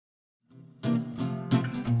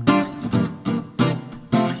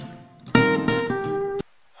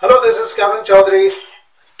Hello, this is Captain Chaudhary.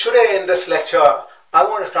 Today in this lecture, I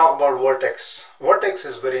want to talk about Vertex. Vertex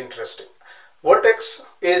is very interesting. Vertex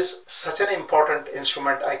is such an important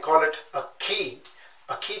instrument. I call it a key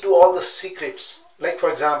to all the secrets. Like for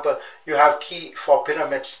example, you have key for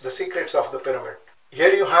pyramids, the secrets of the pyramid.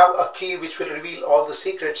 Here you have a key which will reveal all the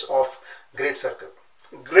secrets of great circle.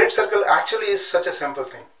 Great circle actually is such a simple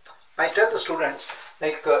thing. I tell the students,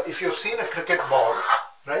 like if you've seen a cricket ball,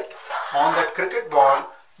 right? On that cricket ball,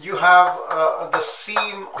 you have the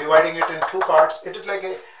seam dividing it in two parts. It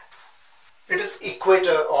is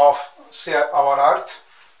equator of, say, our Earth.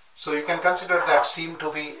 So you can consider that seam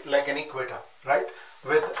to be like an equator, right?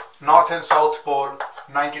 With north and south pole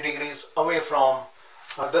 90 degrees away from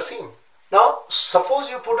the seam. Now, suppose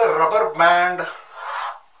you put a rubber band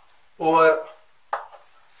over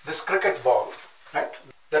this cricket ball, right?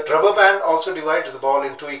 That rubber band also divides the ball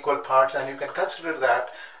into equal parts, and you can consider that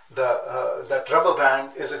that rubber band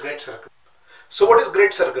is a great circle. So what is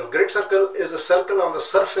great circle? Great circle is a circle on the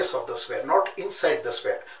surface of the sphere, not inside the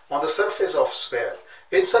sphere, on the surface of sphere,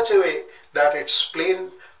 in such a way that its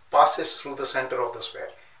plane passes through the center of the sphere,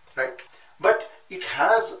 right? But it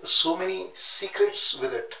has so many secrets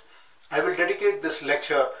with it. I will dedicate this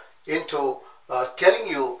lecture into telling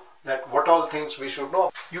you that what all things we should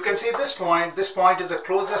know. You can see this point is the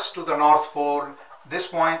closest to the North Pole, this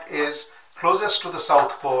point is closest to the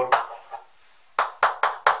South Pole.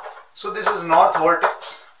 So this is North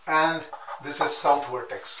Vertex and this is South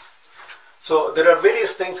Vertex. So there are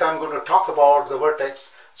various things I'm going to talk about the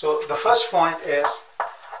vertex. So the first point is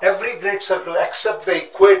every great circle except the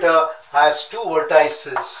equator has two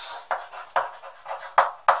vertices.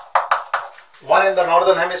 One in the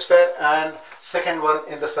northern hemisphere and second one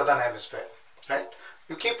in the southern hemisphere, right?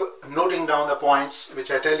 You keep noting down the points which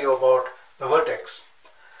I tell you about the vertex.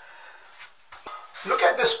 Look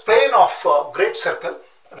at this plane of great circle,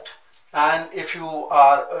 and if you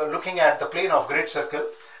are looking at the plane of great circle,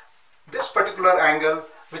 this particular angle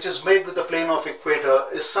which is made with the plane of equator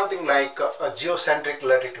is something like a geocentric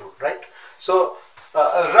latitude, right? So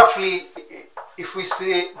roughly, if we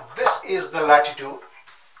say this is the latitude,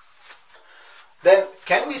 then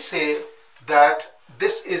can we say that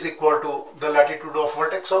this is equal to the latitude of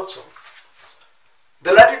vertex also?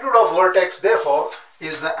 The latitude of vertex, therefore,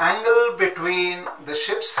 is the angle between the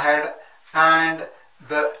ship's head and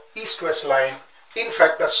the east-west line. In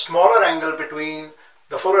fact, a smaller angle between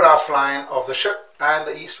the fore and aft line of the ship and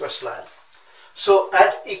the east-west line. So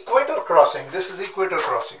at equator crossing, this is equator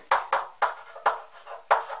crossing.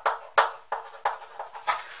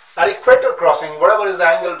 At equator crossing, whatever is the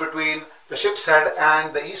angle between the ship's head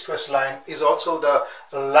and the east-west line is also the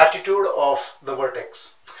latitude of the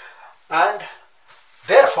vertex. And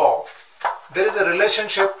therefore, there is a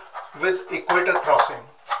relationship with equator crossing.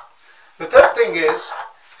 The third thing is,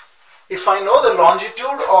 if I know the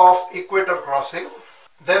longitude of equator crossing,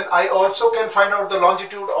 then I also can find out the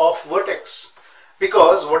longitude of vertex.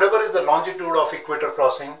 Because whatever is the longitude of equator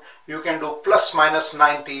crossing, you can do plus minus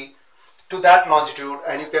 90 to that longitude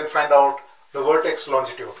and you can find out the vertex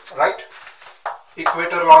longitude, right?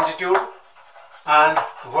 Equator longitude and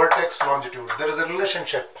vertex longitude. There is a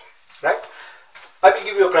relationship, right? I will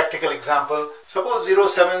give you a practical example. Suppose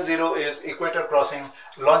 070 is equator crossing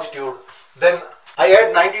longitude. Then I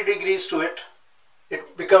add 90 degrees to it.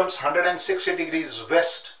 It becomes 160 degrees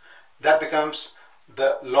west. That becomes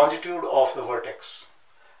the longitude of the vertex.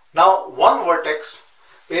 Now one vertex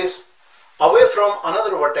is away from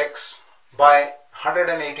another vertex by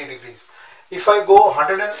 180 degrees. If I go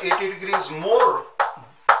 180 degrees more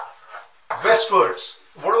westwards,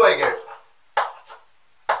 what do I get?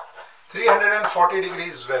 340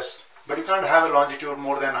 degrees west. But you can't have a longitude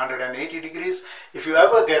more than 180 degrees. If you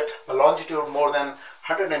ever get a longitude more than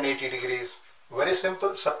 180 degrees, very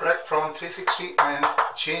simple, subtract from 360 and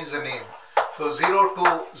change the name. So 0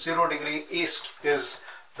 to 0 degree east is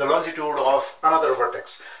the longitude of another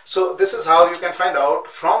vertex. So this is how you can find out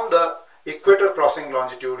from the equator crossing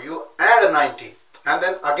longitude. You add a 90 and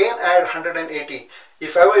then again add 180.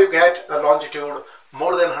 If ever you get a longitude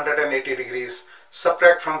more than 180 degrees,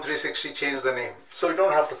 subtract from 360, change the name. So you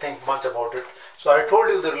don't have to think much about it. So I told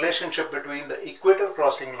you the relationship between the equator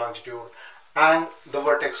crossing longitude and the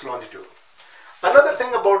vertex longitude. Another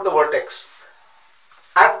thing about the vertex,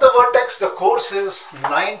 at the vertex the course is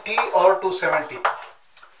 90 or 270.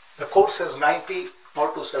 The course is 90 or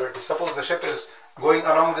 270. Suppose the ship is going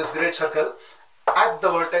along this great circle, at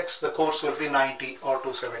the vertex the course will be 90 or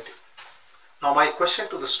 270. Now my question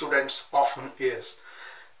to the students often is,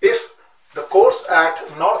 if the course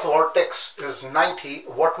at north vertex is 90,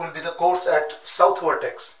 what will be the course at south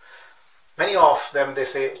vertex? Many of them, they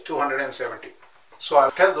say 270. So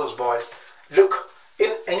I tell those boys, look,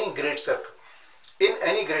 in any great circle,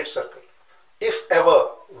 if ever,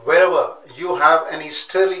 wherever you have an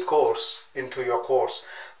easterly course into your course,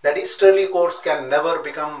 that easterly course can never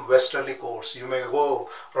become westerly course. You may go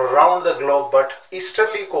around the globe, but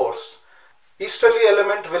easterly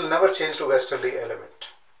element will never change to westerly element.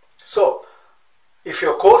 So if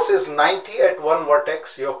your course is 90 at one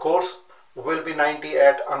vertex, your course will be 90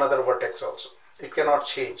 at another vertex also. It cannot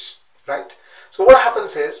change, right? So what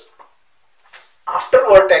happens is, after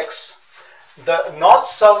vertex, the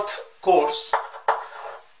north-south course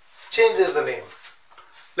changes the name.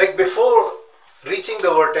 Like before reaching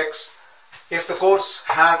the vertex, if the course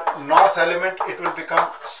had north element, it will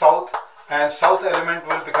become south, and south element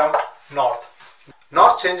will become north.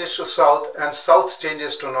 North changes to south and south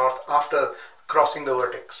changes to north after crossing the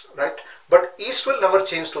vertex, right? But east will never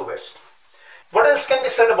change to west. What else can be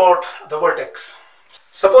said about the vertex?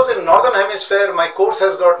 Suppose in northern hemisphere my course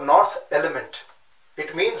has got north element.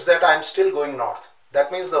 It means that I am still going north.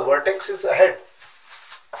 That means the vertex is ahead.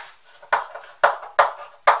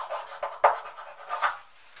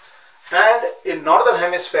 And in northern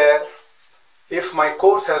hemisphere, if my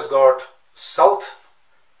course has got south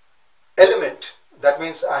element, that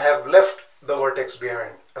means I have left the vertex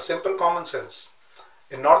behind. A simple common sense.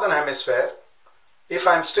 In northern hemisphere, if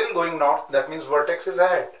I am still going north, that means vertex is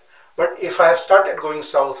ahead. But if I have started going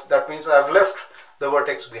south, that means I have left the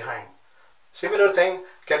vertex behind. Similar thing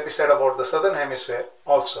can be said about the southern hemisphere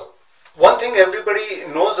also. One thing everybody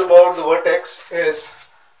knows about the vertex is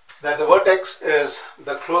that the vertex is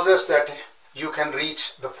the closest that you can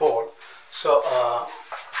reach the pole. So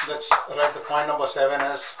let's write the point number 7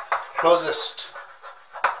 as closest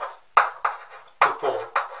to pole.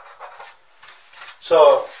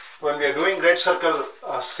 So when we are doing great circle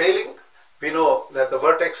sailing, we know that the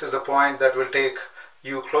vertex is the point that will take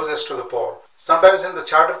you closest to the pole. Sometimes in the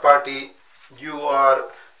charter party, you are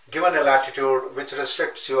given a latitude which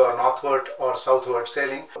restricts your northward or southward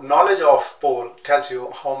sailing. Knowledge of pole tells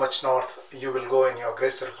you how much north you will go in your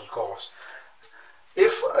great circle course.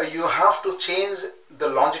 If you have to change the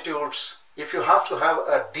longitudes, if you have to have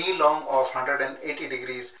a d.long of 180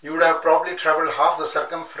 degrees, you would have probably traveled half the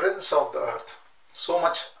circumference of the earth. So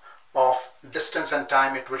much of distance and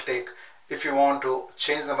time it will take if you want to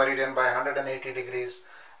change the meridian by 180 degrees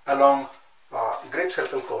along great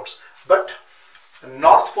circle course. But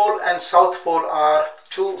North Pole and South Pole are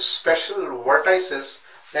two special vertices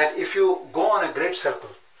that if you go on a great circle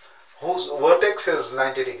whose vertex is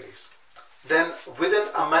 90 degrees, then within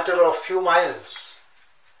a matter of few miles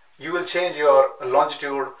you will change your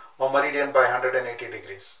longitude or meridian by 180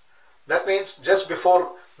 degrees. That means just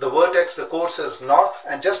before the vertex the course is north,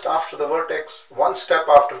 and just after the vertex, one step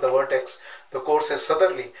after the vertex, the course is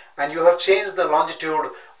southerly, and you have changed the longitude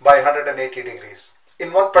by 180 degrees.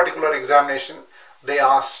 In one particular examination they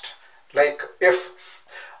asked, like, if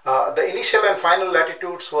the initial and final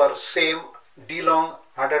latitudes were same, d.long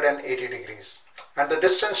 180 degrees, and the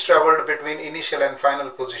distance traveled between initial and final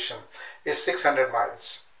position is 600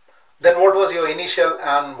 miles, then what was your initial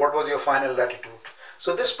and what was your final latitude?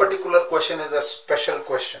 So this particular question is a special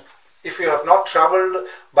question. If you have not traveled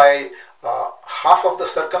by half of the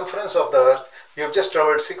circumference of the earth, you have just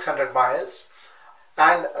traveled 600 miles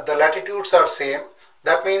and the latitudes are same,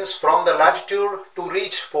 that means from the latitude to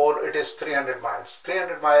reach pole it is 300 miles.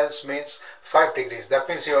 300 miles means 5 degrees. That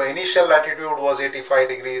means your initial latitude was 85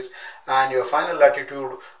 degrees and your final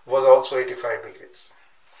latitude was also 85 degrees.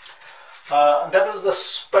 That is the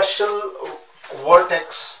special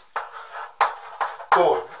vertex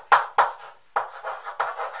code.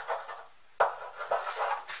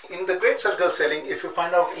 In the great circle sailing, if you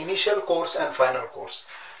find out initial course and final course,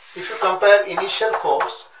 if you compare initial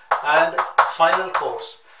course and final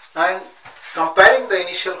course, and comparing the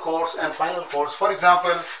initial course and final course, for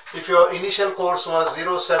example, if your initial course was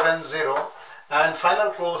 070 and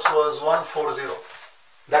final course was 140,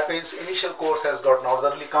 that means initial course has got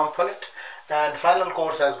northerly component and final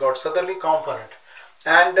course has got southerly component.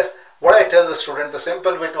 And what I tell the student, the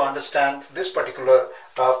simple way to understand this particular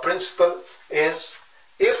principle is,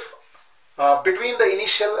 if between the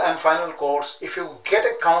initial and final course, if you get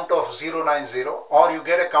a count of 090 or you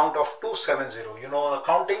get a count of 270, you know the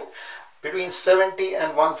counting between 70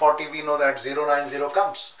 and 140, we know that 090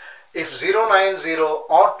 comes. If 090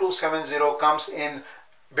 or 270 comes in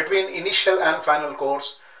between initial and final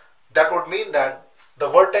course, that would mean that the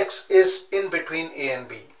vertex is in between A and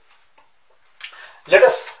B. Let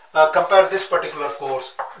us compare this particular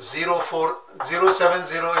course. 070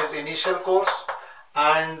 is initial course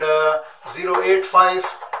and 085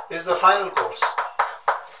 is the final course.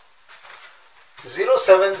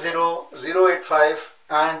 070, 085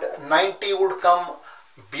 and 90 would come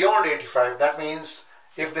beyond 85. That means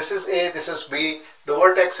if this is A, this is B, the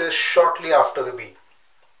vertex is shortly after the B.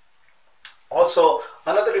 Also,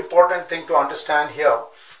 another important thing to understand here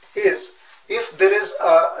is if there is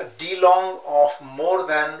a d.long of more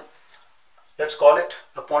than, let's call it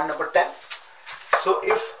a point number 10. So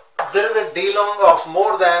if there is a d.long of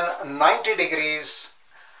more than 90 degrees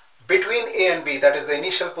between A and B, that is the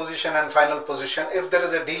initial position and final position, if there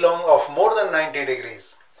is a d.long of more than 90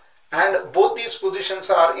 degrees and both these positions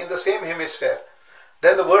are in the same hemisphere,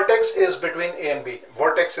 then the vertex is between A and B.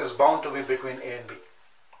 Vertex is bound to be between A and B,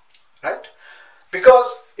 right?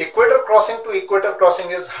 Because equator crossing to equator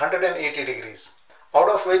crossing is 180 degrees, out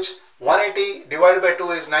of which 180 divided by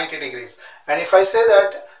 2 is 90 degrees. And if I say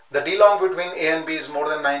that the d.long between A and B is more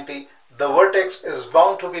than 90, the vertex is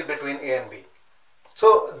bound to be between A and B.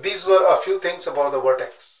 So these were a few things about the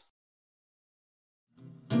vertex.